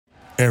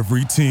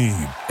Every team,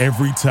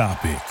 every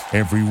topic,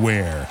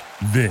 everywhere.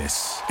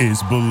 This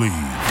is Believe.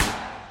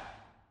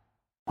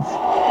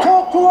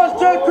 Talk to us,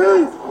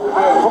 JP!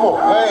 Come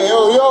on. Hey,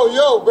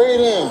 yo, bring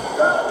it in.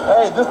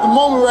 Hey, this the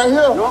moment right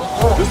here.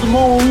 This the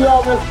moment we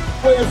all been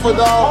waiting for,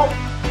 dog.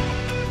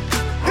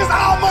 This is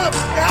our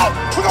motherfucking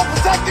house. We're gonna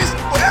protect this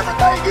with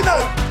everything you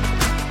know.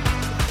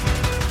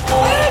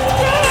 Let's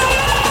go!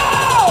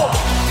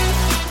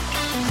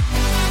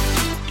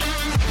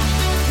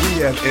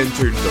 We have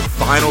entered the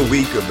final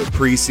week of the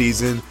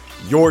preseason.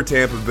 Your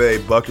Tampa Bay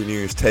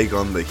Buccaneers take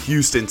on the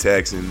Houston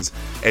Texans,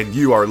 and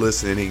you are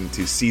listening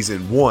to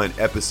Season 1,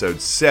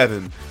 Episode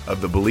 7 of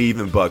the Believe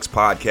in Bucs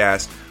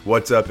podcast.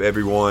 What's up,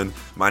 everyone?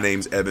 My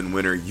name's Evan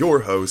Winter,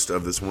 your host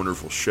of this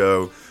wonderful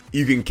show.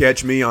 You can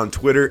catch me on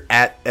Twitter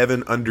at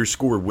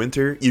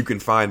Evan_Winter. You can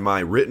find my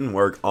written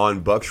work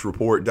on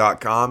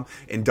BucsReport.com.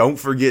 And don't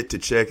forget to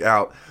check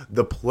out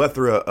the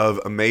plethora of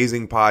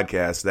amazing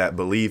podcasts that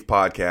Believe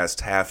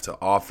Podcasts have to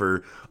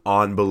offer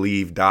on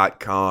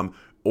Believe.com.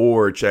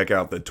 Or check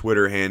out the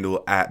Twitter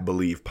handle at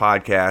Believe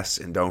Podcasts.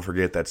 And don't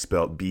forget that's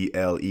spelled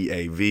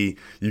BLEAV.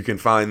 You can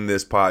find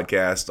this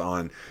podcast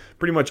on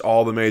pretty much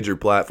all the major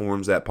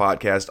platforms that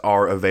podcasts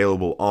are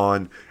available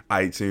on: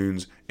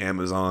 iTunes,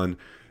 Amazon,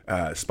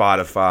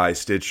 Spotify,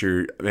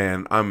 Stitcher.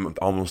 Man, I'm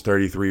almost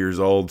 33 years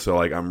old,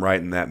 so I'm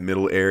right in that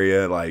middle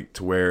area,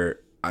 to where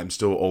I'm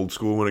still old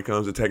school when it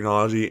comes to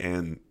technology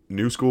and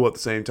new school at the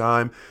same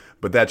time.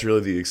 But that's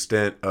really the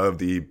extent of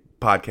the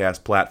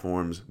podcast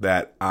platforms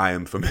that I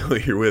am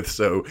familiar with.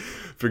 So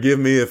forgive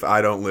me if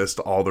I don't list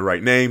all the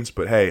right names,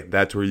 but hey,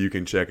 that's where you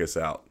can check us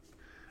out.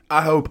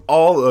 I hope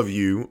all of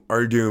you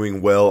are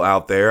doing well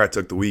out there. I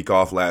took the week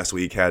off last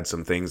week, had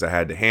some things I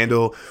had to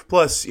handle.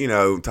 Plus,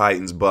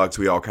 Titans, Bucks,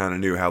 we all kind of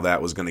knew how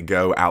that was going to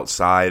go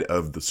outside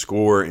of the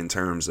score in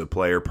terms of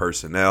player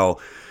personnel.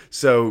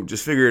 So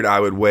just figured I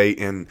would wait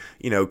and,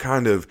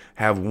 kind of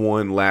have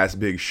one last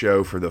big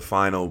show for the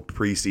final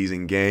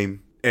preseason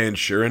game. And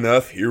sure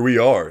enough, here we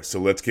are. So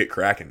let's get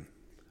cracking.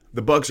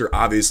 The Bucs are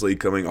obviously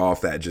coming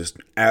off that just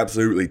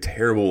absolutely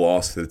terrible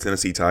loss to the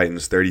Tennessee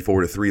Titans,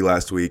 34-3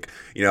 last week.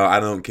 I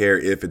don't care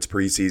if it's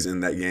preseason.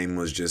 That game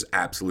was just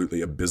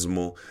absolutely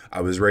abysmal.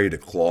 I was ready to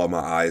claw my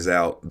eyes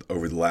out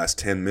over the last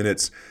 10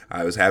 minutes.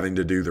 I was having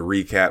to do the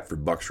recap for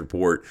Bucs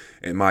Report,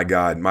 and my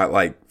God,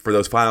 for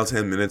those final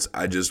 10 minutes,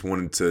 I just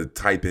wanted to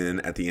type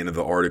in at the end of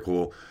the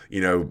article,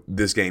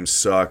 this game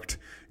sucked.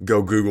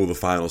 Go Google the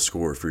final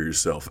score for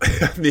yourself.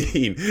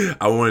 I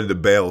wanted to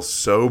bail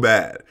so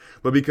bad.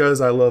 But because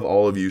I love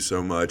all of you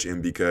so much,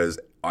 and because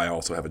I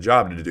also have a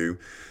job to do,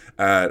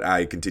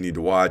 I continued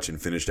to watch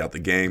and finished out the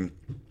game.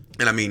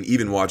 And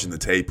even watching the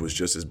tape was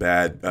just as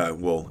bad.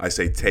 I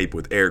say tape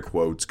with air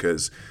quotes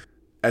because,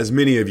 as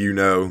many of you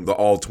know, the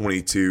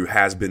All-22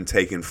 has been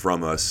taken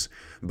from us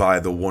by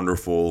the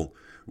wonderful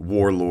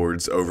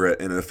warlords over at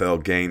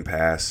NFL Game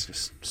Pass.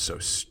 Just so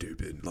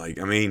stupid.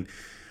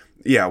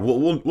 Yeah,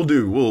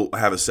 we'll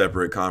have a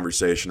separate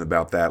conversation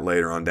about that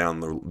later on down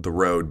the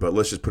road, but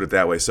let's just put it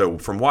that way. So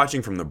from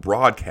watching from the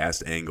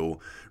broadcast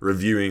angle,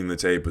 reviewing the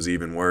tape was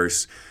even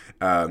worse.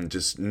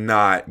 Just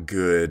not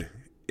good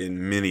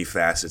in many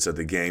facets of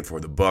the game for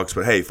the Bucs.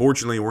 But hey,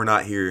 fortunately, we're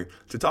not here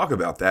to talk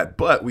about that,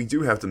 but we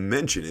do have to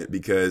mention it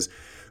because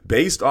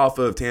based off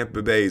of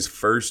Tampa Bay's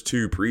first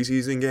two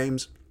preseason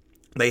games,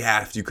 they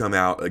have to come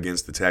out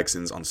against the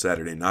Texans on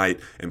Saturday night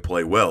and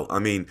play well.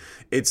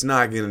 It's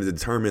not going to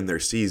determine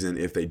their season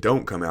if they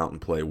don't come out and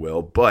play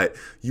well, but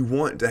you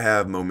want to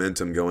have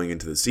momentum going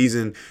into the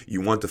season.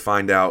 You want to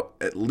find out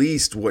at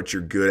least what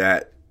you're good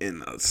at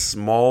in a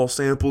small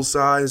sample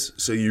size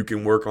so you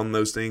can work on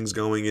those things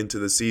going into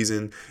the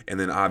season and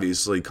then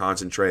obviously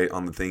concentrate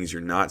on the things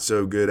you're not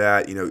so good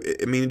at.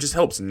 It just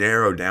helps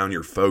narrow down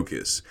your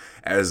focus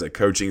as a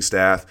coaching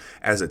staff,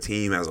 as a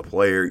team, as a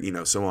player,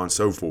 so on and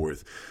so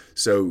forth.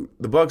 So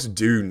the Bucs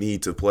do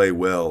need to play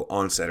well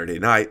on Saturday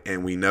night,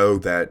 and we know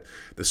that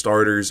the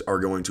starters are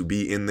going to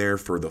be in there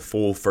for the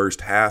full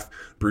first half.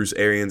 Bruce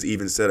Arians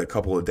even said a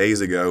couple of days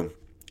ago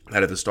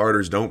that if the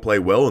starters don't play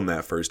well in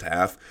that first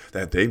half,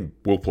 that they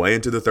will play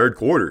into the third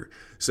quarter.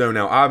 So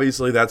now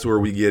obviously that's where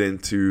we get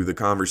into the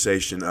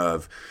conversation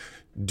of,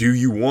 do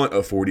you want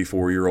a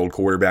 44-year-old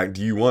quarterback?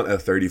 Do you want a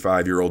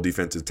 35-year-old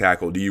defensive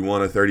tackle? Do you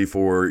want a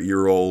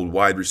 34-year-old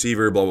wide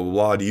receiver? Blah, blah,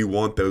 blah. Do you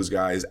want those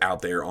guys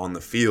out there on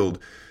the field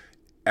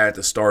at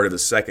the start of the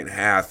second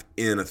half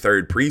in a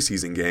third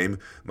preseason game?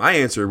 My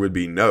answer would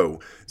be no.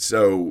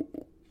 So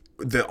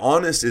the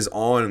onus is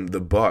on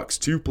the Bucs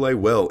to play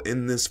well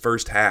in this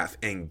first half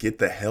and get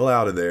the hell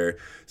out of there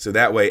so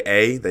that way,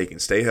 A, they can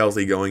stay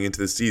healthy going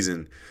into the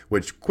season,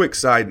 which, quick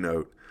side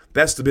note,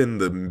 that's been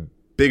the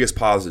biggest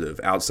positive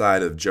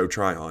outside of Joe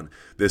Tryon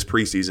this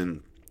preseason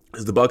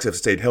is the Bucs have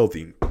stayed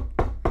healthy.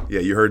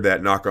 Yeah, you heard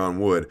that, knock on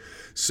wood.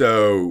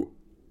 So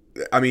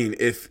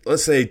if,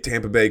 let's say,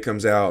 Tampa Bay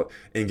comes out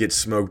and gets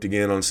smoked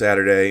again on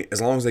Saturday, as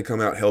long as they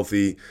come out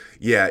healthy,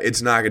 yeah,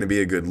 it's not going to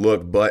be a good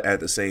look, but at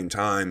the same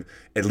time,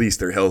 at least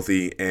they're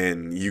healthy,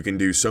 and you can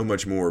do so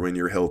much more when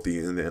you're healthy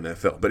in the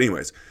NFL. But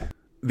anyways,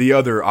 the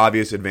other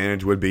obvious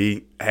advantage would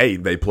be, hey,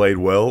 they played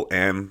well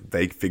and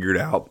they figured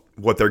out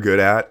what they're good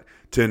at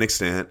to an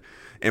extent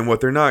and what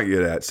they're not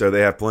good at. So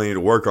they have plenty to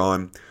work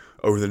on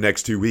over the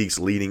next 2 weeks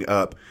leading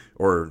up,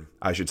 or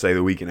I should say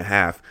the week and a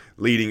half,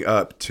 leading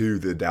up to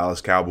the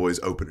Dallas Cowboys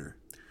opener.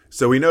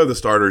 So we know the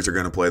starters are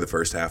going to play the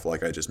first half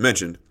like I just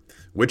mentioned.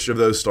 Which of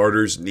those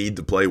starters need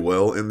to play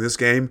well in this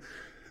game?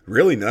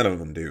 Really, none of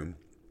them do.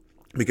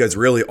 Because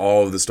really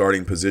all of the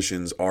starting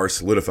positions are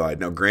solidified.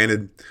 Now,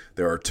 granted,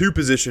 there are 2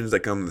 positions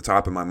that come to the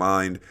top of my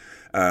mind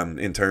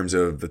in terms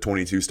of the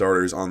 22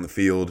 starters on the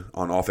field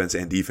on offense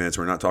and defense.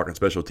 We're not talking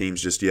special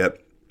teams just yet.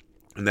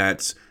 And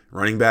that's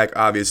running back,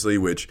 obviously,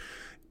 which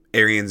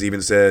Arians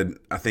even said,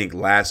 I think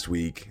last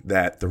week,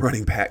 that the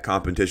running back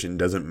competition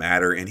doesn't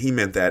matter. And he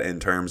meant that in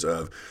terms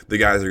of the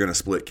guys are going to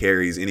split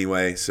carries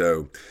anyway.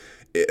 So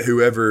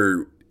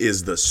whoever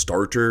is the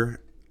starter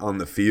on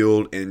the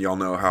field, and y'all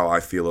know how I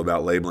feel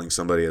about labeling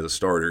somebody as a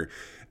starter,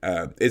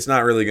 it's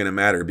not really going to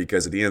matter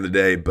because at the end of the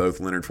day, both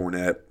Leonard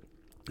Fournette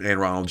and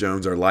Ronald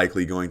Jones are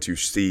likely going to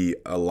see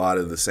a lot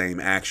of the same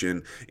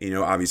action.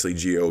 Obviously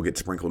Gio will get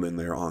sprinkled in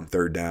there on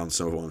third down,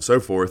 so on and so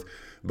forth.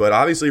 But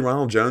obviously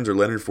Ronald Jones or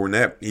Leonard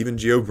Fournette, even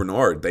Gio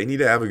Bernard, they need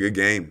to have a good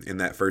game in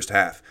that first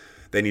half.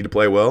 They need to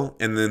play well.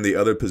 And then the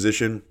other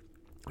position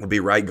will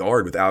be right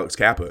guard with Alex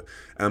Kappa.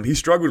 He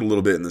struggled a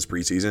little bit in this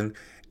preseason.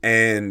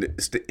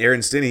 And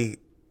Aaron Stinnie,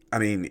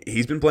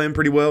 he's been playing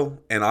pretty well.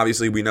 And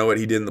obviously we know what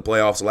he did in the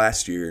playoffs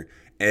last year.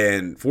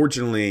 And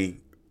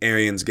fortunately,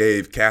 Arians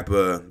gave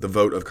Kappa the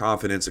vote of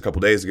confidence a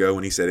couple days ago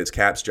when he said it's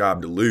Cap's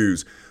job to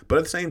lose. But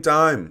at the same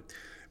time,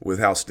 with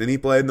how Stinnie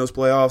played in those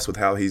playoffs, with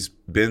how he's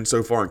been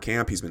so far in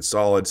camp, he's been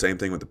solid. Same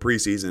thing with the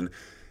preseason.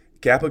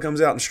 Kappa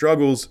comes out and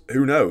struggles.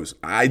 Who knows?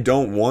 I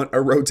don't want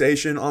a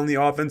rotation on the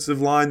offensive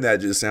line.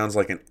 That just sounds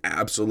like an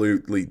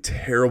absolutely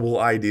terrible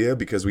idea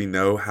because we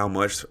know how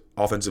much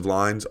offensive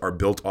lines are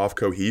built off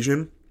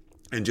cohesion.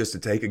 And just to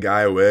take a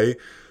guy away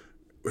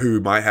who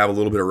might have a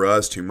little bit of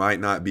rust, who might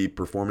not be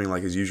performing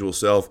like his usual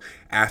self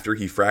after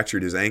he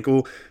fractured his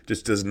ankle,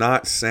 just does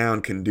not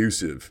sound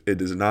conducive. It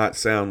does not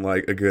sound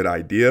like a good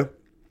idea,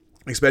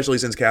 especially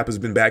since Kappa's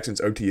been back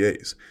since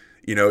OTAs.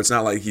 It's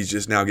not like he's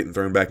just now getting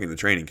thrown back into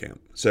training camp.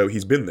 So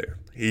he's been there.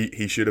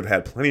 He should have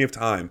had plenty of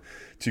time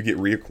to get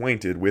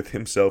reacquainted with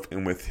himself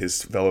and with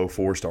his fellow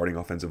 4 starting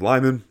offensive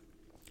linemen.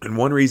 And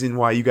one reason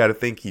why you got to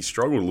think he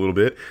struggled a little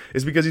bit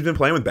is because he's been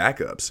playing with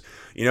backups.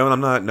 And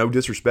I'm no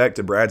disrespect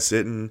to Brad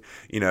Sitton,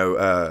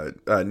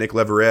 Nick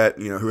Leverett,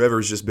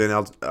 whoever's just been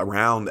out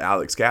around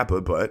Alex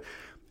Kappa, but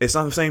it's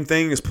not the same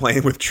thing as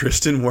playing with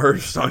Tristan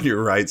Wirfs on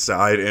your right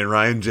side and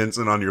Ryan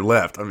Jensen on your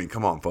left.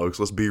 Come on, folks.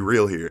 Let's be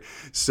real here.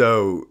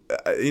 So,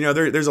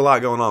 there's a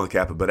lot going on with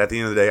Kappa, but at the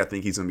end of the day, I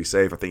think he's going to be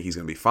safe. I think he's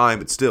going to be fine,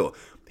 but still,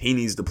 he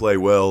needs to play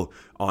well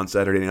on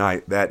Saturday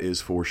night. That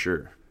is for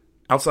sure.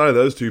 Outside of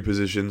those 2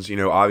 positions,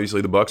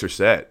 obviously the Bucs are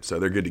set, so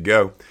they're good to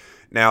go.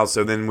 Now,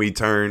 so then we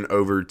turn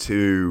over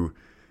to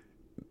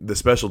the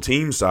special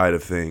team side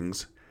of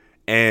things,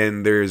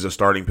 and there's a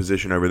starting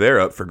position over there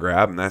up for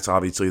grab, and that's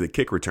obviously the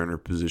kick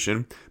returner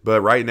position.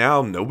 But right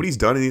now, nobody's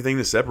done anything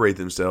to separate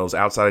themselves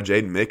outside of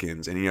Jaden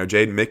Mickens. And,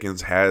 Jaden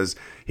Mickens has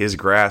his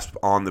grasp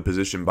on the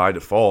position by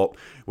default,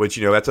 which,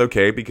 that's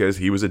okay because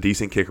he was a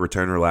decent kick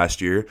returner last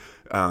year,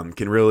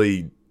 can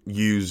really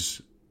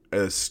use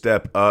a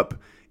step up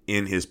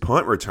in his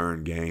punt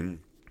return game.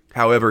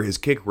 However, his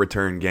kick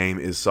return game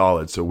is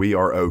solid, so we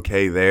are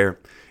okay there.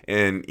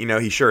 And,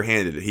 he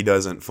sure-handed it. He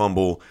doesn't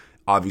fumble.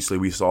 Obviously,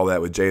 we saw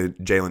that with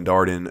Jalen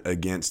Darden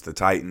against the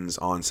Titans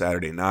on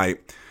Saturday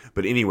night.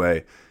 But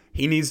anyway,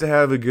 he needs to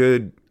have a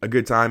good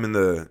time in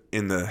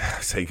the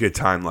say good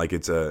time like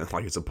it's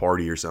a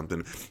party or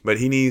something. But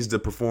he needs to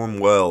perform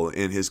well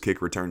in his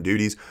kick return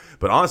duties.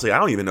 But honestly, I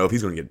don't even know if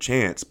he's going to get a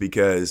chance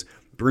because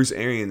Bruce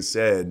Arians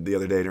said the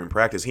other day during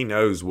practice he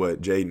knows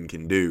what Jaden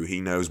can do.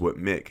 He knows what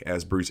Mick,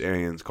 as Bruce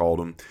Arians called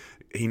him,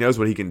 he knows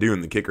what he can do in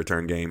the kick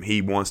return game.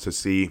 He wants to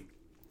see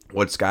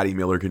what Scotty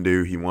Miller can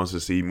do. He wants to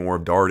see more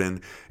of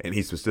Darden, and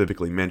he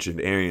specifically mentioned,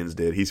 Arians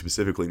did, he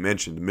specifically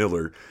mentioned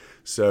Miller.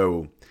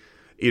 So,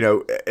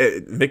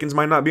 Mickens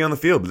might not be on the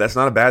field, but that's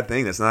not a bad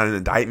thing. That's not an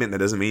indictment. That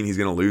doesn't mean he's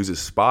going to lose his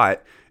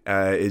spot.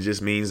 It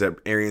just means that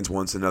Arians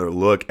wants another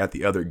look at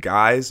the other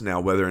guys.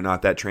 Now, whether or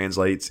not that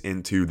translates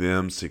into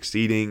them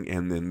succeeding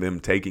and then them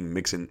taking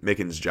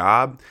Mickens'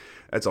 job,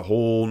 that's a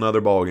whole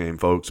nother ballgame,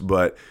 folks.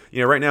 But,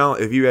 right now,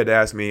 if you had to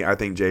ask me, I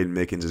think Jaden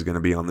Mickens is going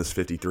to be on this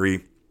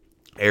 53.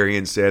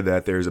 Arians said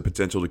that there's a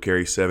potential to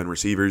carry 7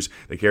 receivers.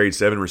 They carried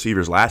 7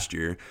 receivers last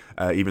year,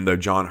 even though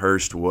John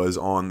Hurst was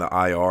on the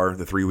IR,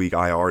 the 3-week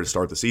IR to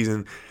start the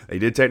season. They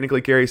did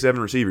technically carry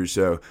 7 receivers,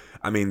 so,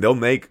 they'll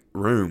make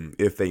room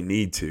if they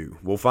need to.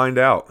 We'll find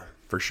out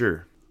for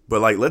sure.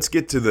 But, let's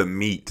get to the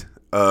meat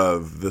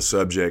of the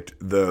subject,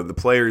 the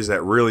players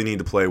that really need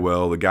to play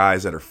well, the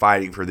guys that are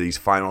fighting for these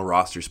final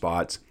roster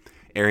spots.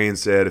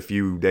 Arians said a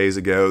few days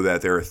ago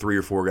that there are 3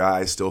 or 4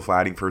 guys still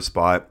fighting for a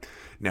spot.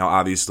 Now,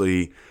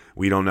 obviously,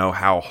 we don't know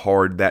how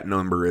hard that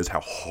number is,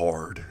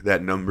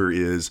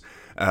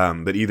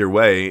 but either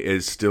way,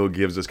 it still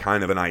gives us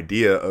kind of an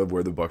idea of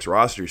where the Bucs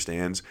roster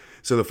stands.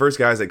 So the first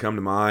guys that come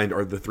to mind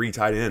are the three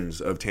tight ends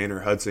of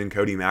Tanner Hudson,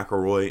 Cody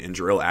McElroy, and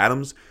Jarrell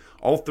Adams.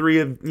 All three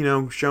have,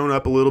 shown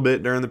up a little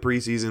bit during the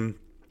preseason.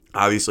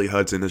 Obviously,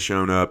 Hudson has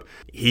shown up.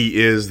 He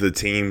is the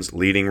team's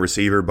leading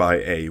receiver by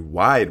a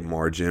wide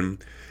margin.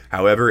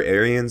 However,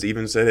 Arians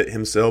even said it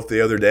himself the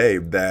other day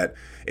that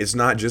it's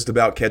not just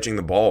about catching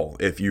the ball.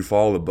 If you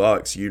follow the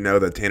Bucs, you know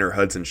that Tanner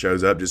Hudson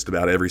shows up just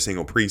about every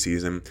single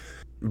preseason,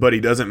 but he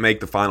doesn't make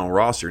the final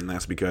roster, and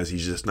that's because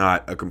he's just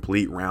not a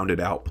complete rounded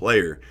out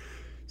player.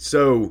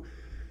 So,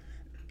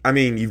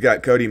 you've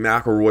got Cody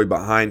McElroy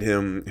behind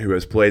him, who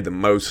has played the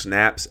most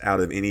snaps out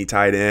of any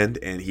tight end,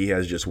 and he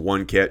has just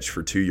 1 catch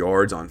for 2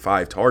 yards on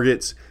 5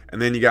 targets.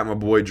 And then you got my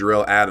boy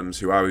Jarrell Adams,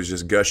 who I was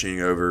just gushing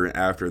over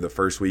after the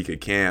first week of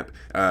camp.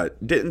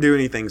 Didn't do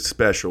anything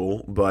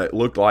special, but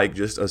looked like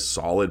just a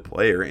solid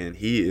player, and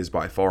he is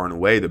by far and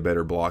away the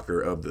better blocker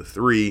of the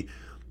 3.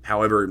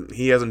 However,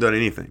 he hasn't done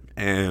anything,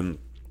 and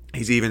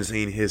he's even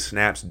seen his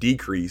snaps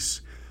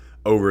decrease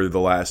over the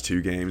last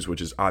 2 games,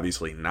 which is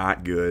obviously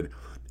not good.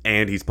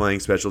 And he's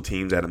playing special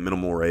teams at a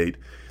minimal rate.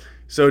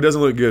 So it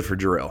doesn't look good for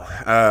Jarrell.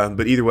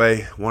 But either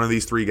way, one of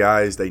these 3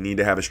 guys, they need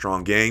to have a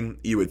strong game.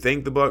 You would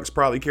think the Bucs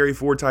probably carry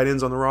 4 tight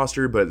ends on the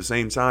roster, but at the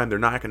same time, they're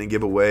not going to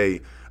give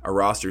away a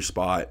roster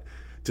spot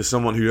to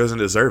someone who doesn't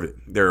deserve it.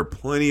 There are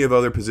plenty of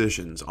other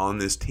positions on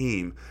this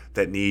team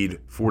that need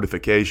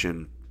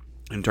fortification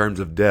in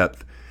terms of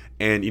depth.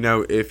 And,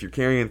 if you're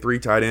carrying 3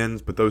 tight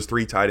ends, but those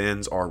 3 tight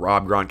ends are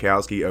Rob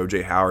Gronkowski,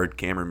 O.J. Howard,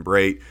 Cameron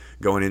Brate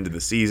going into the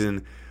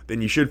season,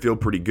 then you should feel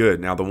pretty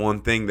good. Now, the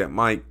one thing that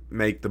might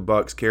make the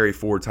Bucs carry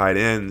 4 tight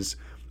ends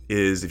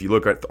is if you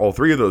look at all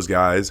 3 of those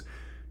guys,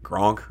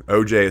 Gronk,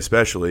 OJ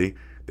especially,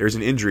 there's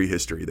an injury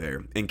history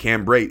there. And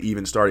Cam Brate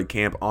even started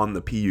camp on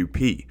the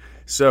PUP.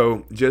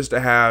 So just to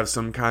have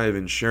some kind of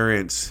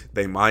insurance,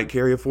 they might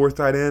carry a 4th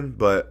tight end,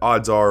 but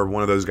odds are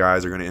one of those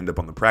guys are going to end up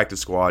on the practice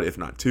squad, if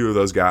not 2 of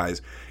those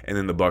guys, and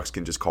then the Bucs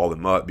can just call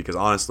them up because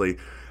honestly,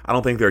 I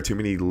don't think there are too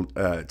many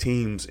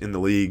teams in the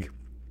league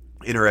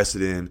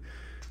interested in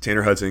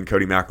Tanner Hudson,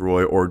 Cody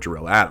McElroy, or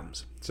Jarrell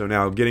Adams. So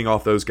now getting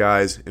off those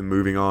guys and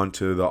moving on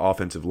to the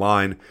offensive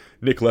line,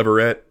 Nick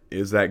Leverett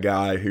is that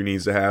guy who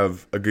needs to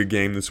have a good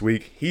game this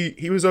week.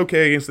 He was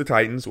okay against the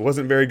Titans,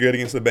 wasn't very good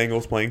against the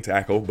Bengals playing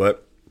tackle,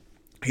 but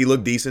he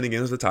looked decent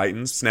against the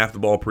Titans, snapped the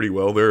ball pretty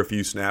well. There are a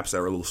few snaps that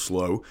were a little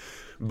slow,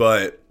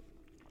 but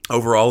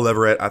overall,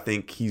 Leverett, I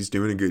think he's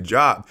doing a good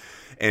job.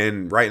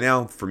 And right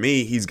now, for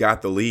me, he's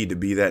got the lead to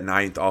be that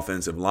 9th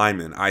offensive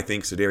lineman. I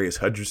think Sadarius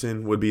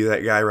Hutcherson would be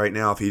that guy right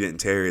now if he didn't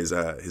tear his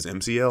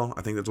MCL.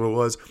 I think that's what it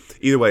was.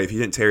 Either way, if he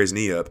didn't tear his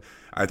knee up,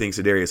 I think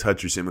Sadarius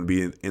Hutcherson would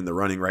be in the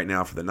running right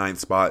now for the 9th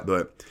spot.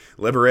 But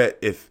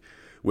Leverett,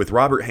 with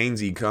Robert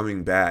Hainsey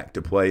coming back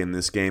to play in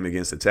this game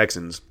against the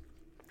Texans,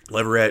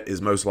 Leverett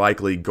is most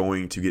likely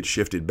going to get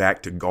shifted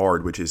back to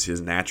guard, which is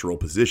his natural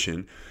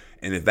position.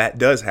 And if that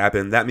does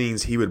happen, that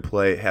means he would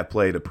have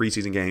played a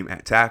preseason game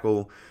at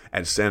tackle,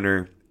 at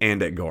center,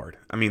 and at guard.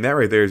 That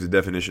right there is the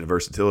definition of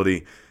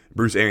versatility.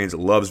 Bruce Arians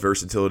loves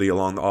versatility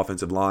along the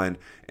offensive line,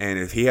 and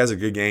if he has a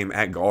good game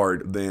at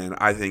guard, then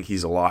I think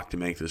he's a lock to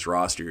make this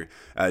roster,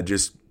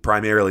 just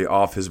primarily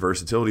off his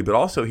versatility, but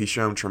also he's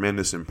shown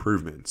tremendous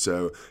improvement,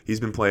 so he's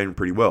been playing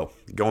pretty well.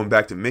 Going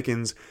back to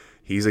Mickens,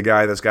 he's a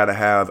guy that's got to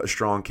have a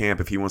strong camp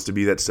if he wants to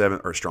be that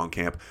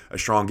a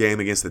strong game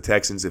against the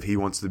Texans if he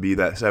wants to be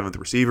that 7th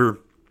receiver.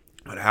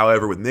 But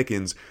however, with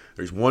Mickens,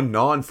 there's one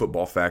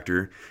non-football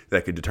factor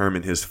that could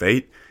determine his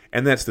fate,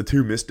 and that's the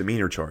 2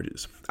 misdemeanor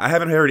charges. I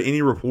haven't heard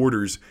any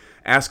reporters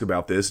ask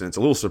about this, and it's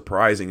a little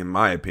surprising in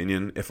my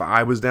opinion. If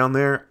I was down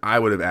there, I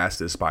would have asked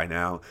this by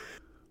now.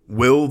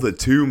 Will the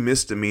 2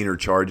 misdemeanor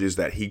charges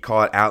that he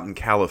caught out in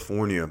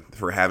California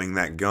for having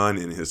that gun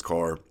in his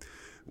car,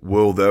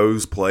 will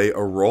those play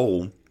a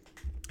role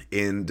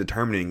in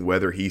determining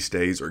whether he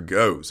stays or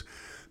goes?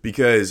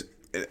 Because,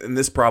 and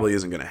this probably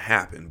isn't going to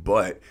happen,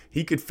 but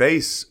he could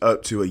face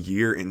up to a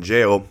year in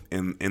jail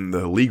in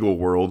the legal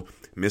world.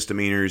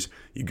 Misdemeanors,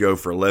 you go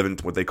for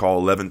what they call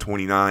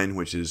 1129,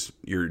 which is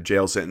your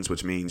jail sentence,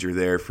 which means you're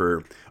there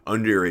for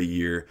under a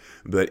year.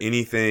 But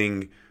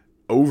anything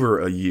over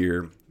a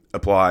year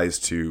applies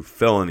to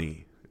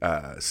felony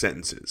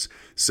sentences.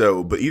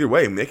 So, but either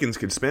way, Mickens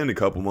could spend a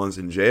couple months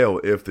in jail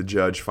if the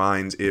judge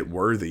finds it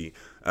worthy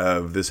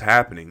of this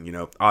happening.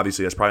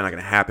 Obviously that's probably not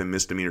going to happen,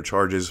 misdemeanor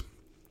charges,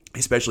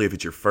 especially if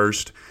it's your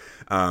first.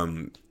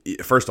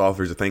 First off,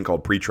 there's a thing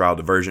called pretrial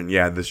diversion.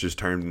 Yeah, this just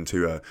turned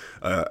into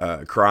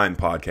a crime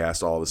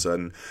podcast all of a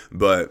sudden.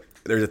 But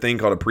there's a thing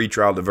called a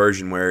pretrial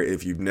diversion where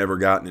if you've never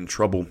gotten in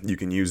trouble, you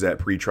can use that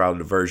pretrial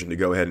diversion to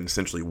go ahead and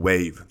essentially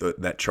waive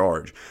that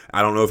charge.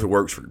 I don't know if it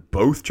works for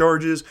both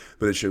charges,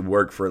 but it should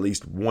work for at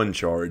least one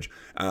charge.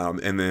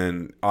 And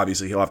then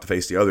obviously he'll have to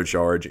face the other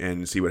charge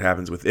and see what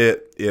happens with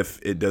it if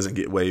it doesn't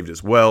get waived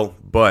as well.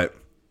 But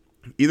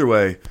either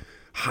way,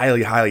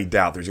 highly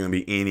doubt there's going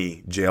to be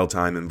any jail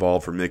time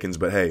involved for Mickens.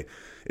 But hey,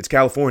 it's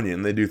California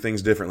and they do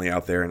things differently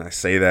out there, and I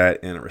say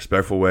that in a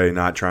respectful way,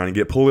 not trying to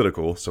get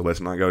political, so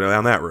let's not go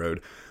down that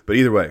road. But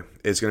either way,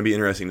 it's going to be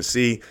interesting to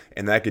see,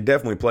 and that could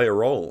definitely play a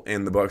role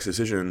in the Bucs'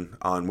 decision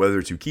on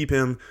whether to keep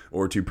him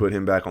or to put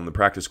him back on the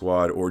practice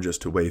squad or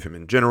just to waive him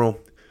in general.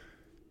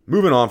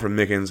 Moving on from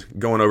Mickens,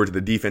 going over to the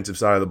defensive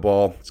side of the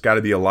ball, it's got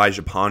to be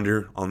Elijah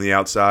Ponder on the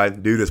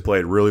outside. Dude has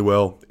played really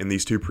well in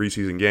these 2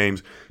 preseason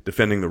games,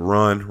 defending the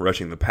run,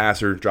 rushing the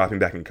passer, dropping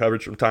back in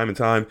coverage from time to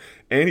time,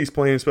 and he's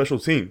playing special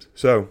teams.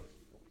 So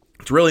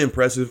it's really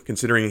impressive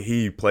considering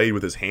he played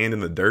with his hand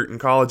in the dirt in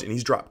college, and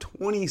he's dropped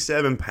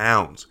 27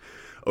 pounds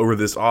over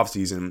this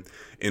offseason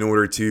in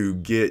order to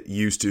get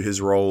used to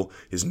his role,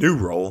 his new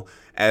role,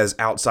 as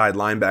outside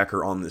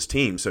linebacker on this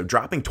team. So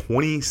dropping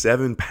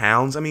 27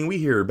 pounds, I mean, we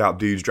hear about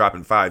dudes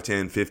dropping 5,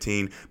 10,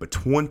 15, but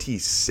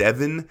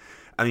 27,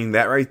 I mean,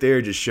 that right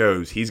there just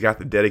shows he's got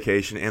the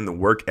dedication and the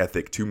work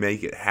ethic to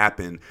make it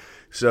happen.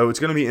 So it's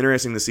going to be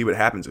interesting to see what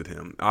happens with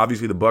him.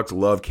 Obviously, the Bucs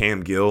love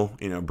Cam Gill.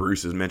 You know,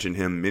 Bruce has mentioned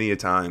him many a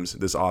times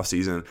this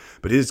offseason,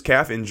 but his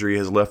calf injury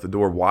has left the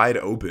door wide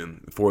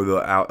open for the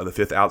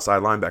 5th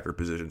outside linebacker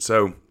position.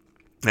 So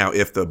now,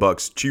 if the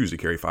Bucs choose to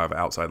carry 5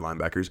 outside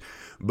linebackers,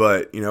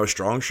 but, you know, a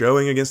strong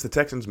showing against the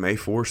Texans may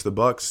force the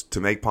Bucs to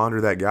make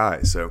Ponder that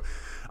guy. So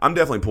I'm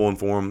definitely pulling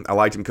for him. I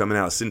liked him coming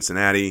out of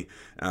Cincinnati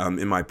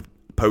in my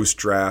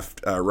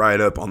post-draft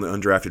write-up on the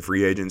undrafted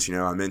free agents. You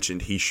know, I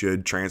mentioned he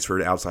should transfer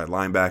to outside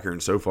linebacker,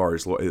 and so far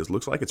it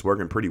looks like it's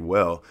working pretty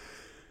well.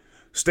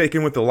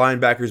 Sticking with the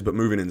linebackers, but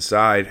moving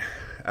inside,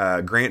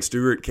 Grant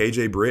Stewart,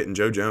 KJ Britt, and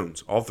Joe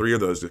Jones. All 3 of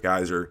those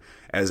guys are,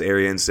 as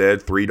Arian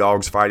said, 3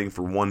 dogs fighting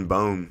for one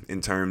bone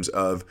in terms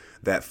of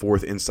that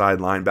 4th inside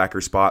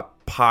linebacker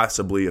spot,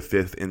 possibly a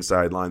 5th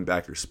inside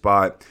linebacker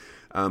spot.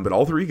 But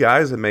all 3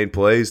 guys have made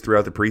plays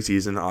throughout the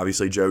preseason.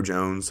 Obviously, Joe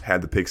Jones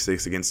had the pick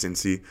 6 against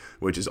Cincy,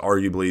 which is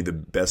arguably the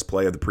best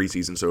play of the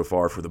preseason so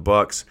far for the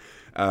Bucs.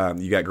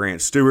 You got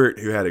Grant Stewart,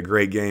 who had a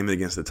great game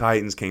against the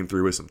Titans, came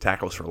through with some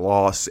tackles for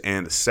loss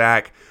and a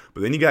sack.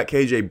 But then you got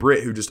KJ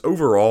Britt, who just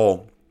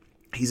overall,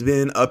 he's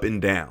been up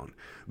and down.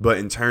 But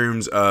in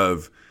terms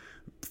of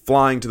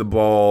flying to the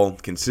ball,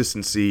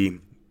 consistency,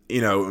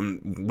 you know,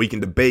 we can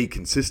debate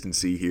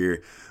consistency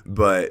here,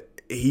 but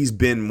he's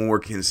been more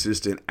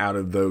consistent out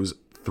of those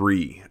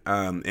 3.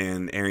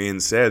 And Arian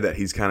said that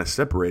he's kind of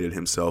separated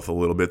himself a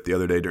little bit the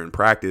other day during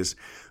practice.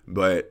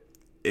 But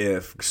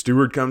if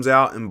Stewart comes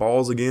out and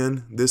balls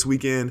again this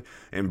weekend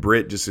and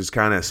Britt just is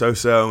kind of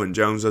so-so and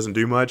Jones doesn't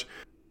do much,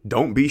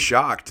 don't be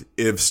shocked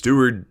if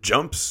Stewart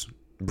jumps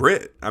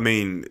Britt. I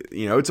mean,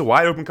 you know, it's a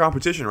wide open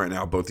competition right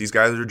now. Both these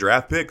guys are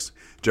draft picks.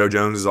 Joe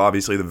Jones is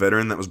obviously the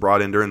veteran that was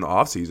brought in during the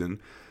offseason.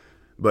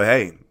 But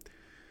hey,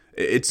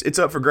 it's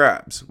up for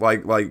grabs.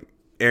 Like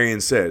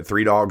Arian said,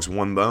 3 dogs,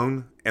 one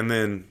bone. And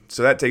then,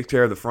 so that takes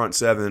care of the front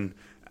 7.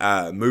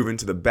 Moving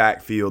to the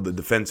backfield, the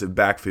defensive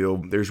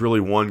backfield, there's really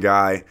one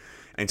guy.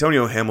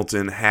 Antonio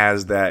Hamilton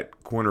has that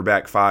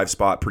cornerback 5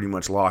 spot pretty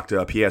much locked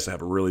up. He has to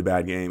have a really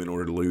bad game in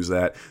order to lose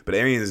that. But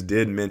Arians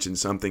did mention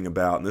something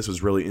about, and this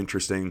was really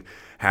interesting,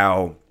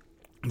 how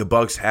the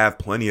Bucs have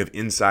plenty of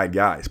inside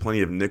guys,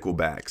 plenty of nickel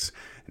backs.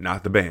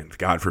 Not the band,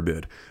 God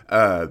forbid.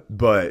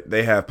 But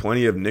they have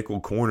plenty of nickel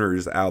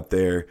corners out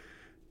there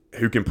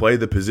who can play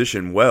the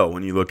position well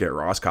when you look at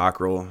Ross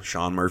Cockrell,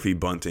 Sean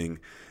Murphy-Bunting,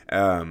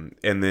 and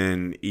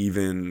then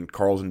even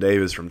Carlton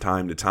Davis from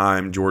time to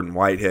time. Jordan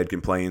Whitehead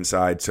can play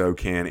inside, so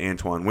can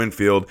Antoine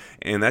Winfield,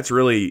 and that's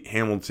really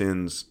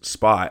Hamilton's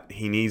spot.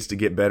 He needs to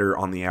get better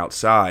on the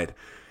outside.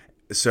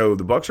 So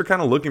the Bucs are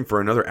kind of looking for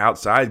another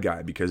outside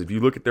guy, because if you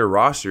look at their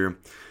roster,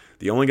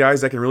 the only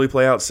guys that can really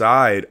play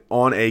outside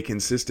on a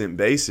consistent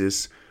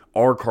basis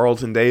are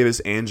Carlton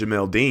Davis and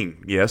Jamel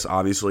Dean. Yes,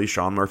 obviously,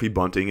 Sean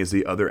Murphy-Bunting is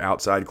the other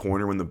outside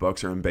corner when the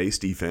Bucs are in base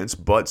defense,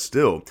 but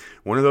still,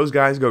 one of those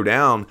guys go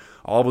down,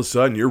 all of a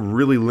sudden you're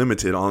really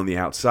limited on the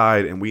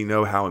outside, and we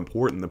know how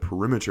important the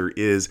perimeter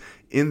is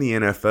in the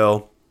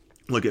NFL.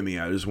 Look at me,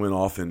 I just went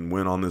off and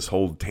went on this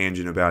whole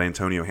tangent about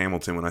Antonio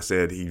Hamilton when I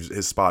said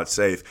his spot's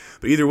safe.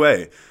 But either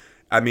way,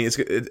 I mean,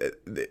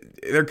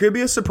 there could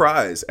be a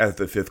surprise at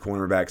the 5th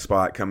cornerback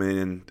spot coming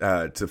in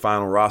to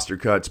final roster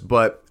cuts,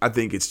 but I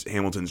think it's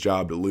Hamilton's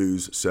job to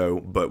lose.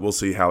 But we'll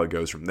see how it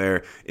goes from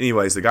there.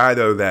 Anyways, the guy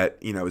though that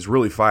is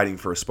really fighting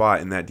for a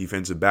spot in that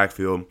defensive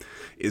backfield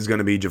is going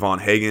to be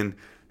Javon Hagan.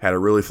 Had a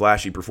really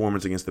flashy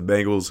performance against the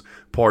Bengals,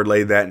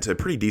 parlayed that into a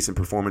pretty decent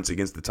performance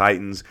against the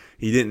Titans.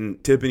 He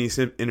didn't tip any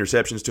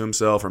interceptions to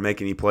himself or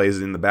make any plays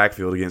in the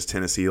backfield against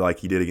Tennessee like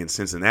he did against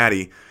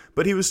Cincinnati,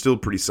 but he was still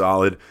pretty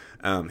solid.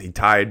 He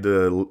tied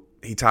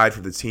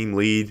for the team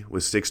lead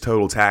with 6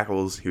 total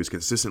tackles. He was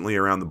consistently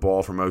around the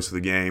ball for most of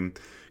the game.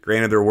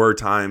 Granted, there were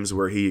times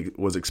where he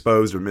was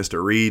exposed or missed a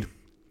read.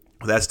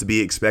 That's to be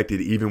expected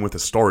even with the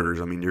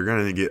starters. I mean, you're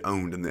going to get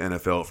owned in the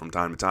NFL from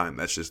time to time.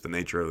 That's just the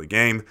nature of the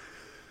game.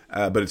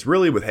 But it's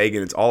really with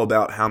Hagan, it's all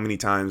about how many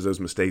times those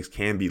mistakes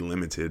can be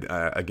limited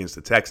against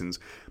the Texans.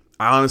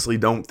 I honestly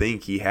don't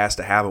think he has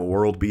to have a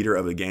world beater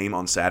of a game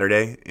on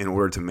Saturday in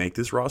order to make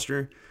this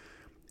roster.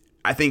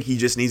 I think he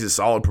just needs a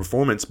solid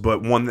performance,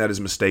 but one that is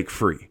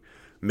mistake-free.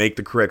 Make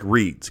the correct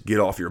reads. Get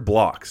off your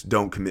blocks.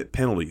 Don't commit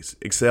penalties.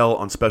 Excel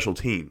on special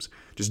teams.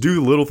 Just do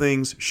the little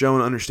things, show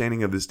an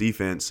understanding of this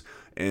defense,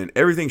 and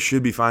everything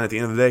should be fine at the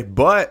end of the day.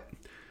 But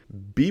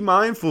be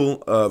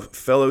mindful of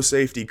fellow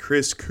safety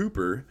Chris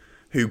Cooper,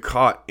 who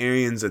caught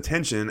Arians'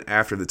 attention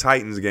after the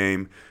Titans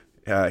game.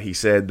 He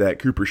said that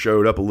Cooper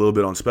showed up a little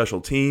bit on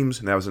special teams,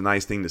 and that was a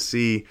nice thing to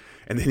see.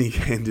 And then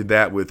he ended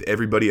that with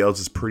everybody else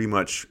is pretty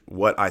much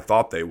what I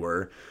thought they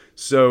were.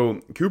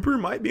 So Cooper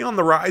might be on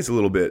the rise a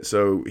little bit,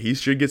 so he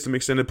should get some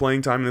extended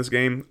playing time in this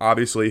game.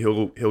 Obviously,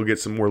 he'll get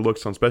some more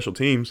looks on special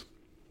teams.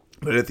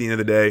 But at the end of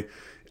the day,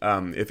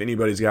 if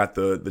anybody's got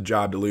the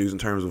job to lose in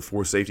terms of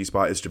fourth safety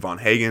spot, it's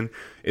Javon Hagan.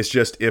 It's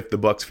just if the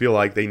Bucs feel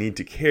like they need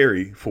to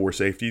carry four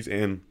safeties,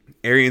 and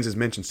Arians has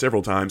mentioned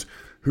several times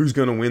who's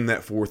going to win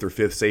that fourth or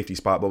fifth safety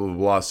spot, blah, blah, blah,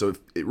 blah. So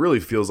it really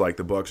feels like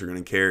the Bucs are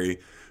going to carry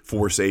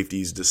four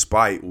safeties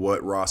despite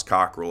what Ross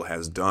Cockrell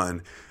has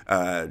done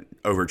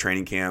over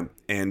training camp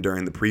and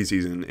during the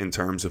preseason in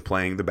terms of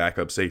playing the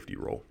backup safety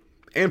role.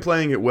 And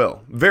playing it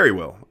well. Very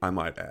well, I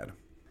might add.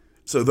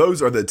 So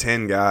those are the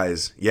 10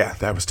 guys. Yeah,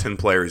 that was 10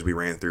 players we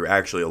ran through.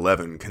 Actually,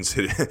 11,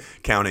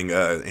 counting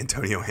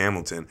Antonio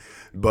Hamilton.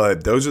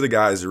 But those are the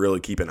guys to really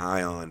keep an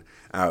eye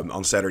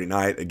on Saturday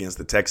night against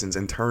the Texans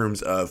in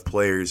terms of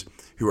players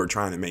who are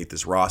trying to make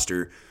this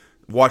roster.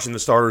 Watching the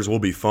starters will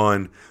be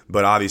fun,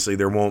 but obviously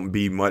there won't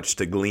be much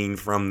to glean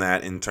from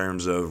that in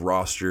terms of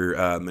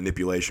roster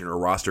manipulation or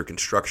roster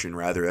construction,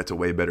 rather. That's a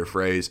way better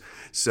phrase.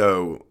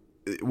 So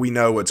we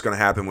know what's going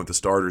to happen with the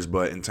starters,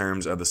 but in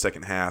terms of the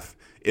second half,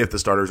 if the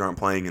starters aren't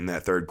playing in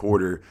that third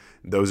quarter,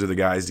 those are the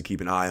guys to keep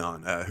an eye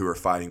on who are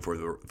fighting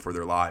for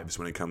their lives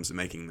when it comes to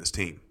making this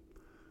team.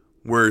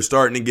 We're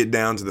starting to get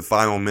down to the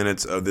final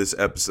minutes of this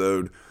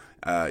episode,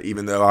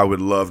 even though I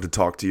would love to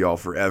talk to y'all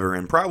forever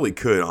and probably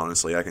could,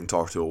 honestly. I can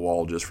talk to a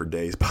wall just for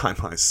days by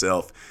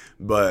myself.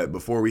 But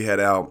before we head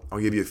out, I'll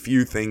give you a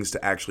few things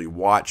to actually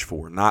watch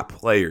for, not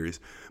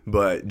players,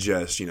 but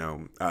just,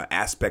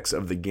 aspects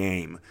of the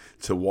game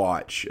to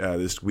watch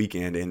this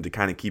weekend and to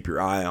kind of keep your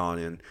eye on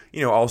and,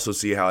 also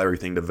see how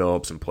everything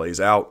develops and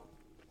plays out.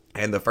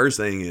 And the first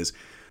thing is,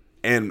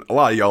 and a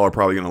lot of y'all are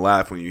probably going to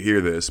laugh when you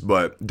hear this,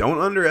 but don't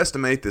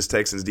underestimate this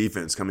Texans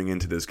defense coming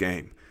into this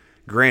game.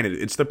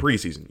 Granted, it's the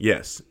preseason,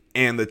 yes,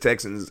 and the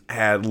Texans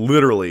had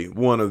literally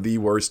one of the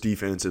worst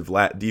defenses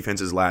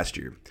last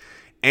year.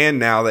 And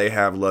now they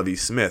have Lovie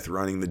Smith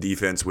running the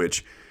defense,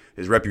 which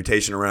his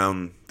reputation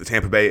around the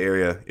Tampa Bay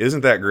area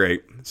isn't that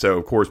great. So,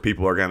 of course,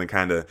 people are going to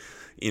kind of,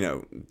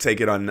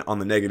 take it on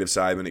the negative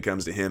side when it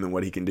comes to him and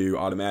what he can do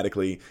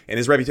automatically. And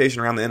his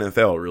reputation around the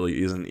NFL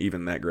really isn't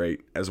even that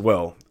great as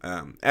well,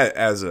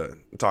 as a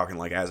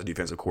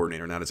defensive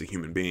coordinator, not as a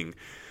human being.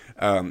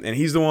 And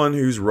he's the one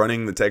who's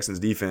running the Texans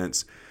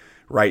defense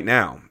right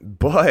now.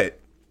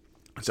 But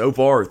so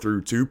far,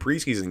 through 2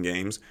 preseason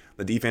games,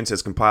 the defense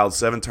has compiled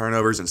 7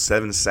 turnovers and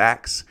 7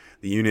 sacks.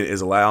 The unit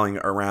is allowing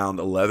around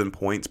 11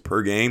 points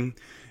per game.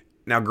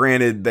 Now,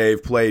 granted,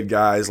 they've played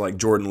guys like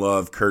Jordan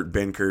Love, Kurt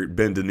Benkert,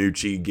 Ben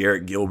DiNucci,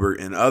 Garrett Gilbert,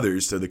 and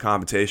others, so the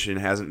competition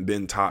hasn't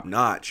been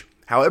top-notch.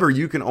 However,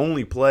 you can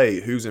only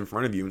play who's in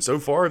front of you, and so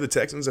far, the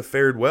Texans have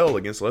fared well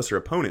against lesser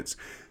opponents.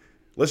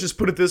 Let's just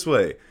put it this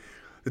way.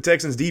 The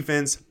Texans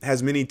defense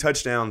has many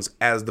touchdowns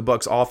as the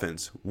Bucs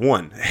offense.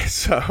 1.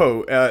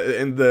 So,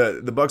 and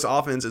the Bucs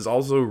offense is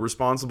also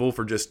responsible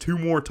for just 2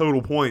 more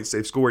total points.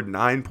 They've scored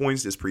 9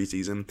 points this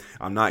preseason.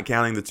 I'm not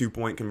counting the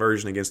 2-point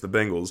conversion against the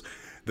Bengals.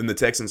 Then the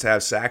Texans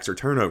have sacks or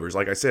turnovers.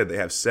 Like I said, they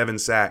have 7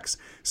 sacks,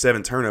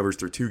 7 turnovers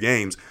through 2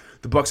 games.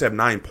 The Bucs have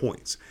 9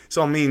 points.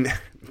 So, I mean,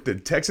 the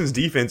Texans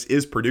defense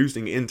is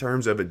producing in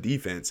terms of a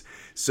defense.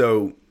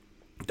 So,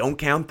 don't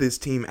count this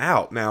team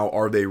out. Now,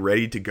 are they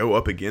ready to go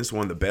up against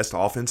one of the best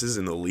offenses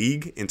in the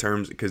league in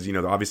terms, because,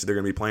 obviously they're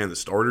going to be playing the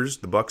starters,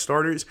 the Bucs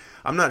starters?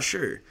 I'm not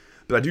sure.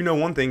 But I do know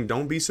one thing.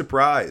 Don't be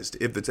surprised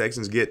if the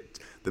Texans get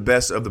the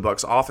best of the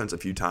Bucs offense a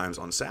few times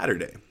on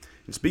Saturday.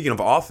 And speaking of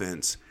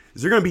offense,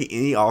 is there going to be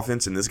any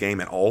offense in this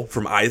game at all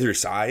from either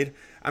side?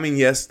 I mean,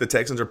 yes, the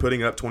Texans are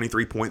putting up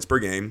 23 points per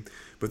game,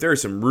 but there are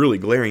some really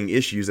glaring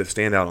issues that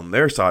stand out on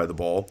their side of the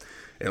ball.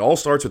 It all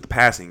starts with the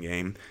passing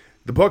game.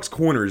 The Bucs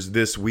corners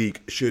this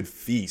week should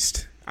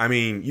feast. I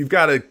mean, you've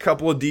got a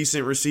couple of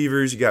decent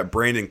receivers. You got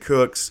Brandon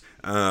Cooks.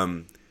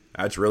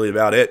 That's really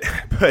about it.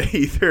 But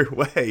either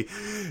way,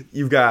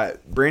 you've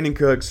got Brandon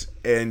Cooks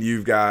and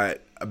you've got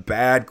a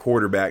bad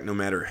quarterback no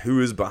matter who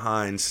is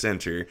behind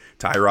center.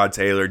 Tyrod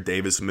Taylor,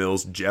 Davis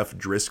Mills, Jeff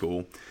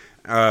Driscoll.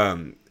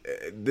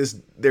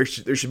 There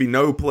should be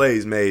no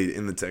plays made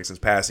in the Texans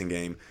passing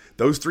game.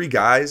 Those 3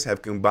 guys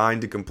have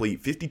combined to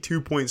complete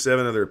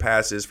 52.7 of their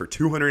passes for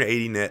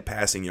 280 net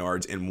passing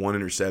yards and 1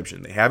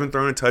 interception. They haven't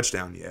thrown a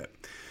touchdown yet.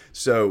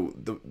 So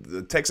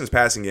the Texans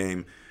passing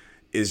game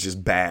is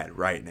just bad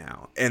right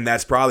now. And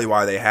that's probably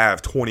why they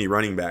have 20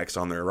 running backs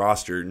on their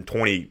roster and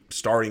 20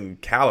 starting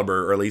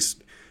caliber, or at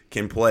least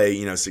can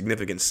play,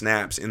 significant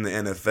snaps in the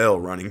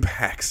NFL running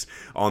backs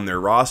on their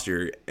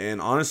roster.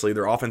 And honestly,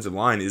 their offensive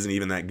line isn't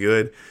even that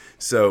good.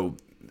 So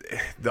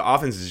the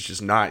offense is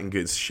just not in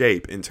good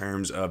shape in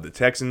terms of the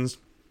Texans.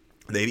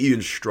 They've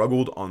even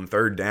struggled on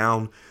third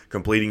down,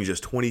 completing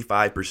just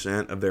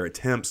 25% of their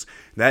attempts.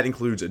 That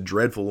includes a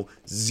dreadful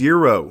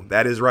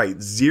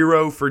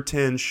 0 for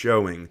 10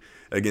 showing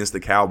against the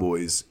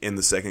Cowboys in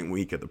the second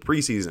week of the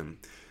preseason.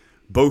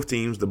 Both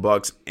teams, the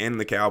Bucs and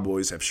the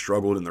Cowboys, have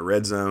struggled in the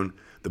red zone.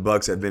 The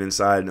Bucs have been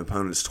inside an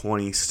opponent's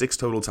 26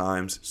 total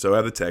times, so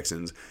have the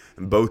Texans.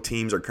 And both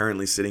teams are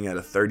currently sitting at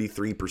a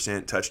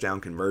 33% touchdown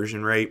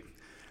conversion rate.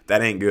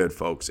 That ain't good,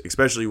 folks,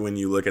 especially when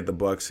you look at the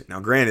Bucs. Now,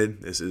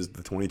 granted, this is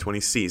the 2020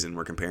 season.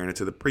 We're comparing it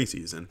to the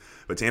preseason.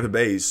 But Tampa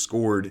Bay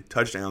scored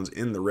touchdowns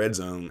in the red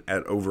zone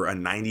at over a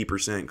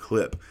 90%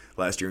 clip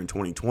last year in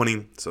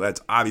 2020. So that's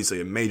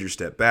obviously a major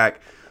step back.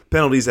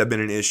 Penalties have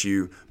been an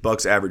issue.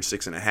 Bucs average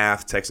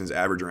 6.5. Texans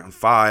average around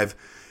 5.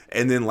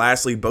 And then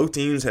lastly, both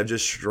teams have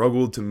just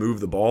struggled to move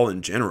the ball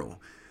in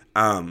general,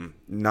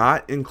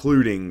 not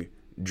including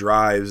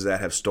drives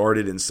that have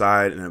started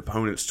inside an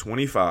opponent's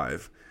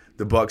 25.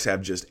 The Bucs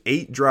have just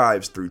 8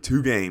 drives through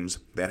 2 games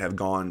that have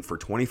gone for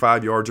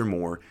 25 yards or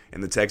more,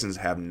 and the Texans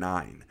have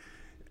 9.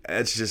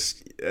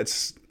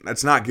 That's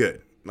not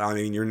good. I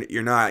mean,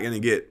 you're not going to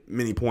get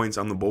many points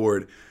on the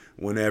board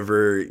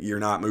whenever you're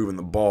not moving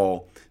the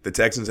ball. The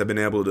Texans have been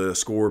able to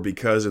score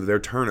because of their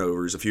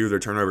turnovers. A few of their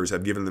turnovers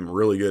have given them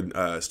really good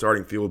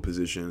starting field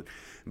position.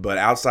 But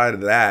outside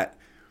of that,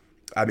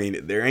 I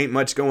mean, there ain't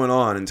much going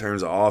on in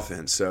terms of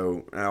offense.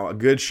 So now a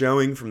good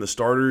showing from the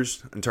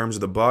starters in terms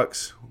of the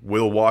Bucs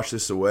will wash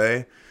this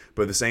away.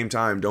 But at the same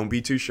time, don't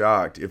be too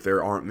shocked if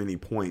there aren't many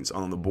points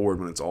on the board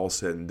when it's all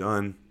said and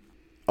done.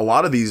 A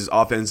lot of these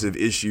offensive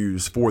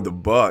issues for the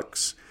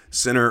Bucs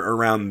center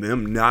around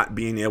them not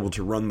being able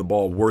to run the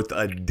ball worth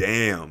a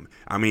damn.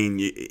 I mean,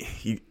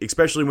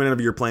 especially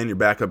whenever you're playing your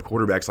backup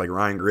quarterbacks like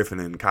Ryan Griffin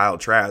and Kyle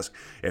Trask,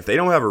 if they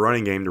don't have a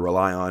running game to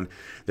rely on,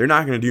 they're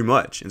not going to do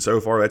much. And so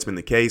far, that's been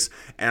the case.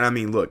 And I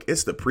mean, look,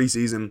 it's the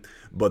preseason,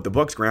 but the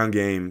Bucs ground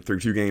game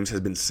through 2 games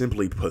has been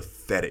simply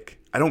pathetic.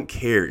 I don't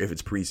care if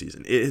it's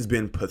preseason. It has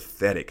been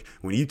pathetic.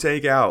 When you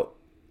take out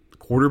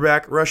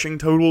quarterback rushing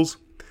totals,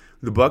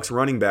 the Bucs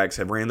running backs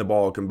have ran the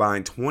ball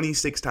combined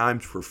 26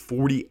 times for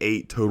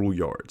 48 total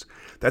yards.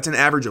 That's an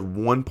average of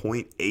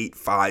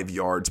 1.85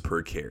 yards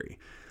per carry.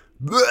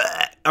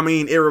 Blech! I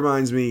mean, it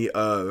reminds me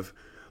of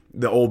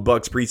the old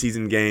Bucs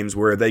preseason games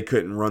where they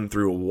couldn't run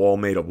through a wall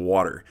made of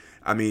water.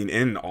 I mean,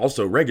 and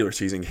also regular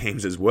season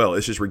games as well.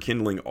 It's just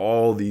rekindling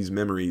all these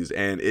memories,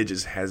 and it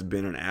just has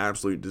been an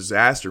absolute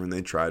disaster when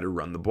they try to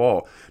run the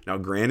ball. Now,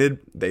 granted,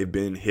 they've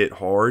been hit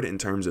hard in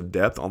terms of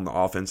depth on the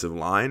offensive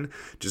line.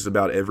 Just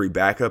about every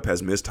backup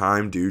has missed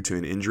time due to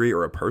an injury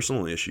or a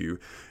personal issue.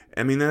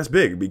 I mean, that's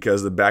big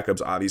because the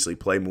backups obviously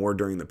play more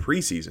during the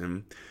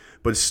preseason.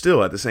 But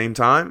still, at the same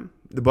time,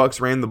 the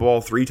Bucs ran the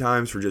ball 3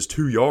 times for just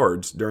 2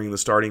 yards during the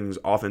starting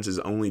offense's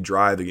only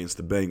drive against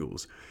the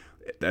Bengals.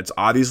 That's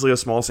obviously a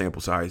small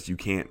sample size. You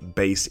can't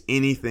base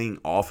anything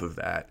off of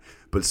that.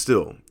 But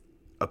still,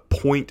 a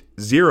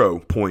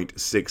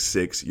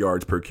 0.66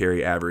 yards per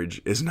carry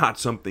average is not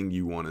something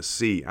you want to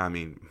see. I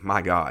mean,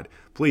 my God.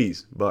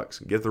 Please,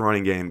 Bucs, get the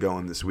running game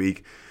going this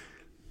week.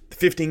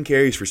 15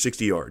 carries for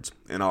 60 yards,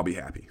 and I'll be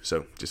happy.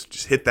 So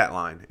just hit that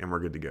line, and we're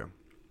good to go.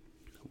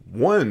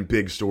 One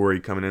big story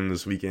coming in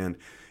this weekend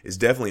is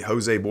definitely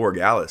Jose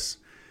Borregales.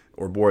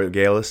 Or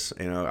Borregales,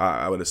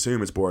 I would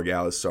assume it's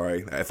Borregales,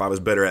 sorry. If I was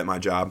better at my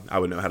job, I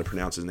would know how to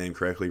pronounce his name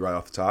correctly right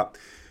off the top.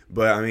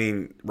 But, I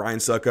mean, Ryan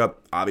Succop,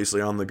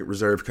 obviously on the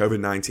reserved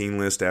COVID-19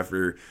 list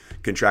after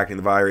contracting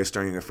the virus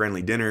during a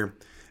friendly dinner.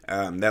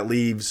 That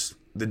leaves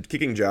the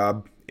kicking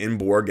job in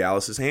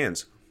Borregales'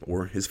 hands,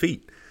 or his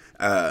feet.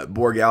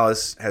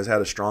 Borregales has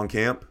had a strong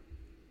camp.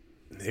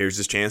 Here's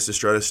his chance to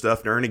strut his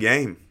stuff during a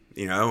game,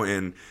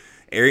 and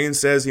Arians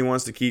says he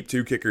wants to keep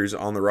 2 kickers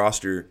on the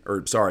roster,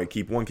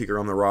 keep 1 kicker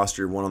on the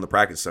roster, 1 on the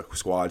practice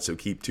squad, so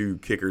keep 2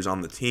 kickers on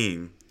the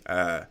team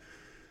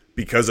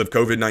because of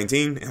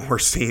COVID-19, and we're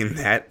seeing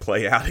that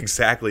play out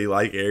exactly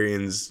like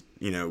Arians,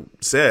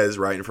 says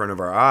right in front of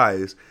our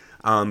eyes.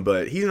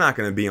 But he's not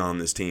going to be on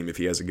this team if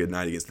he has a good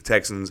night against the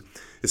Texans,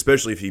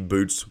 especially if he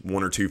boots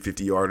 1 or 2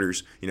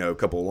 50-yarders, a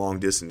couple of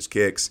long-distance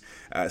kicks.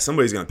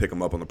 Somebody's going to pick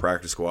him up on the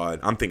practice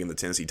squad. I'm thinking the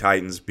Tennessee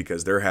Titans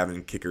because they're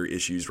having kicker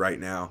issues right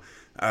now.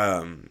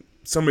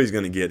 Somebody's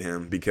going to get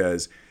him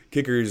because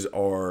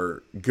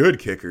good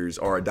kickers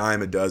are a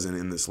dime a dozen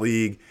in this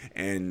league.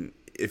 And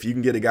if you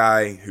can get a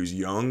guy who's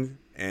young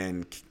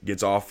and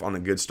gets off on a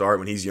good start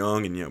when he's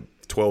young and,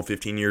 12,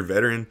 15-year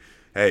veteran,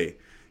 hey,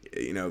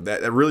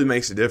 that really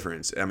makes a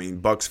difference. I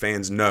mean, Bucs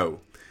fans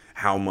know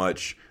how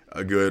much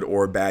a good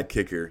or bad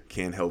kicker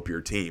can help your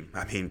team.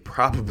 I mean,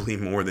 probably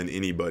more than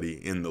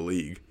anybody in the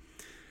league.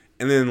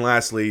 And then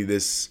lastly,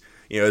 this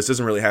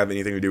doesn't really have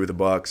anything to do with the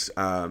Bucs,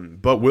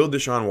 but will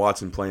Deshaun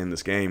Watson play in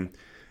this game?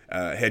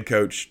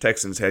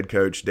 Texans head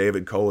coach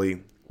David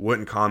Culley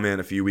wouldn't comment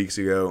a few weeks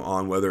ago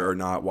on whether or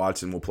not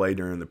Watson will play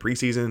during the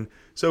preseason.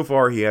 So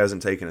far, he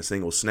hasn't taken a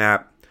single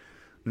snap.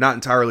 Not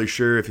entirely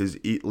sure if his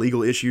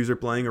legal issues are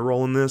playing a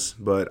role in this,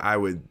 but I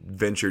would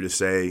venture to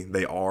say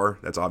they are.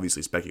 That's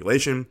obviously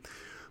speculation.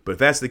 But if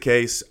that's the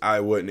case, I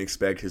wouldn't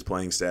expect his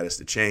playing status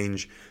to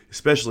change,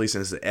 especially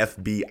since the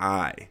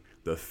FBI,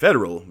 the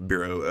Federal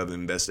Bureau of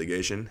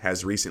Investigation,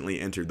 has recently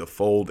entered the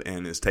fold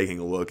and is taking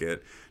a look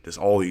at just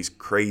all these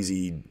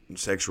crazy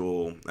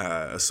sexual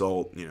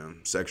assault,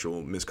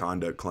 sexual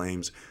misconduct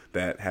claims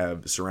that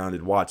have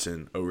surrounded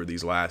Watson over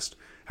these last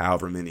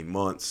however many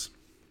months.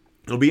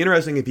 It'll be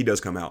interesting if he does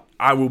come out.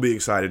 I will be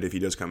excited if he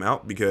does come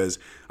out because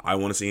I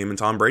want to see him and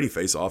Tom Brady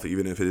face off,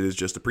 even if it is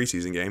just a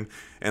preseason game.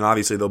 And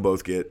obviously they'll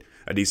both get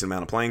a decent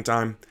amount of playing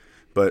time.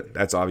 But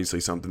that's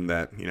obviously something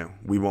that,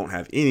 we won't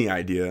have any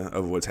idea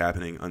of what's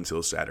happening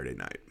until Saturday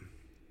night.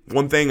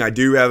 One thing I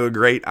do have a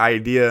great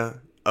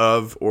idea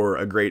of, or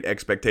a great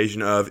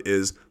expectation of,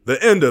 is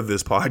the end of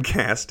this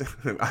podcast.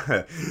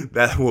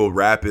 That will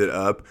wrap it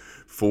up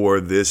for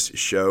this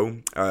show.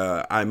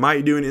 I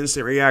might do an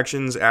instant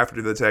reactions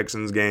after the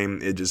Texans game.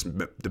 It just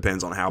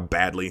depends on how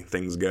badly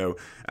things go,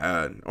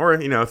 or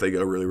if they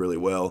go really, really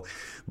well.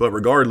 But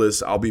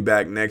regardless, I'll be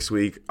back next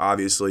week,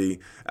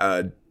 obviously,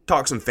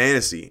 talk some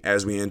fantasy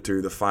as we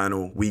enter the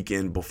final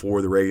weekend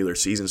before the regular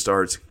season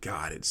starts.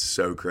 God, it's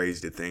so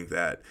crazy to think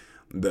that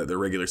the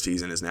regular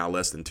season is now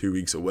less than 2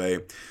 weeks away.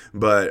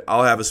 But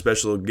I'll have a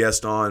special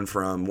guest on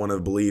from one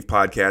of Believe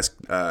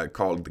podcasts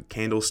called the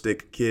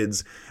Candlestick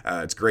Kids.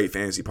 It's a great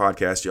fantasy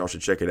podcast. Y'all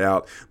should check it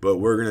out. But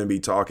we're going to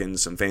be talking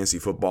some fantasy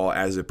football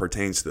as it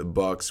pertains to the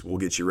Bucks. We'll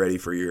get you ready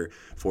for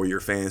your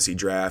fantasy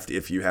draft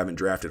if you haven't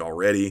drafted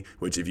already,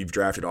 which if you've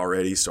drafted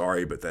already,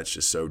 sorry, but that's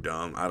just so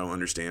dumb. I don't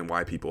understand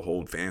why people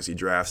hold fantasy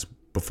drafts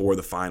before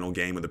the final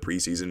game of the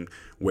preseason,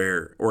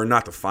 or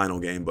not the final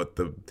game, but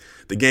the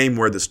game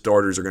where the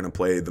starters are going to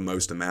play the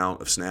most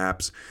amount of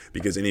snaps,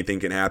 because anything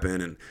can happen.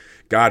 And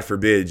God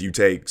forbid you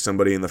take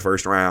somebody in the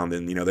first round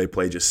and, they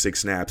play just 6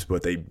 snaps,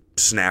 but they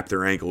snap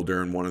their ankle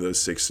during one of those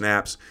 6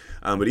 snaps.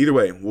 But either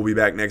way, we'll be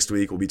back next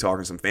week. We'll be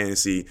talking some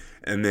fantasy.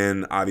 And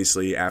then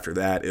obviously after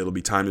that, it'll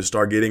be time to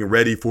start getting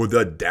ready for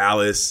the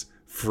Dallas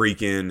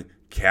freaking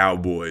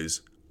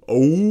Cowboys.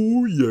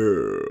 Oh,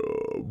 yeah.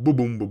 Boom,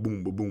 boom, boom,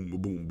 boom, boom,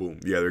 boom, boom, boom.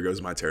 Yeah, there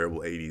goes my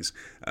terrible 80s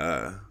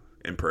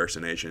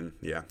impersonation.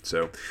 Yeah,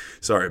 so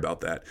sorry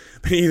about that.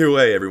 But either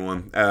way,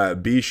 everyone,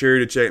 be sure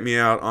to check me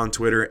out on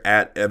Twitter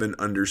at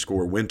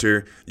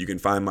Evan_Winter. You can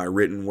find my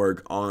written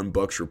work on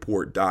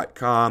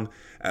BucksReport.com.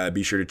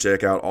 Be sure to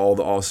check out all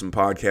the awesome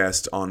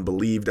podcasts on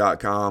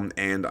Believe.com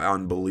and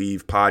on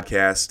Believe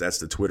Podcasts. That's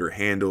the Twitter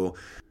handle.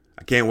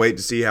 I can't wait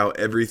to see how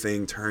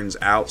everything turns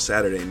out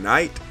Saturday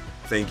night.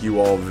 Thank you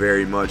all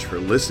very much for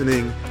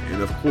listening.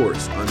 And of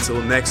course, until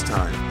next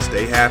time,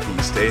 stay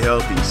happy, stay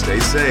healthy,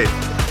 stay safe,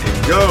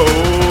 and go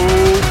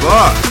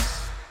Bucks!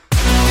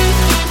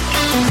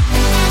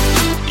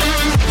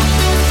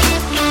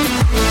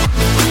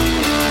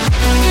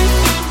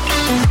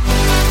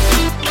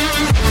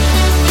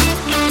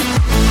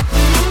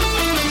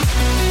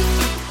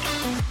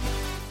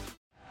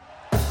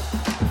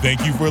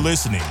 Thank you for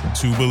listening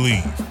to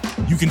Believe.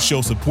 You can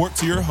show support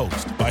to your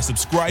host by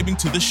subscribing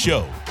to the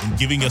show and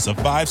giving us a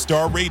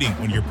 5-star rating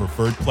on your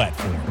preferred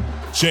platform.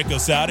 Check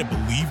us out at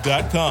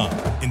Believe.com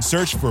and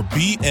search for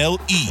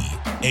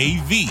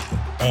BLEAV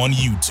on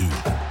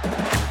YouTube.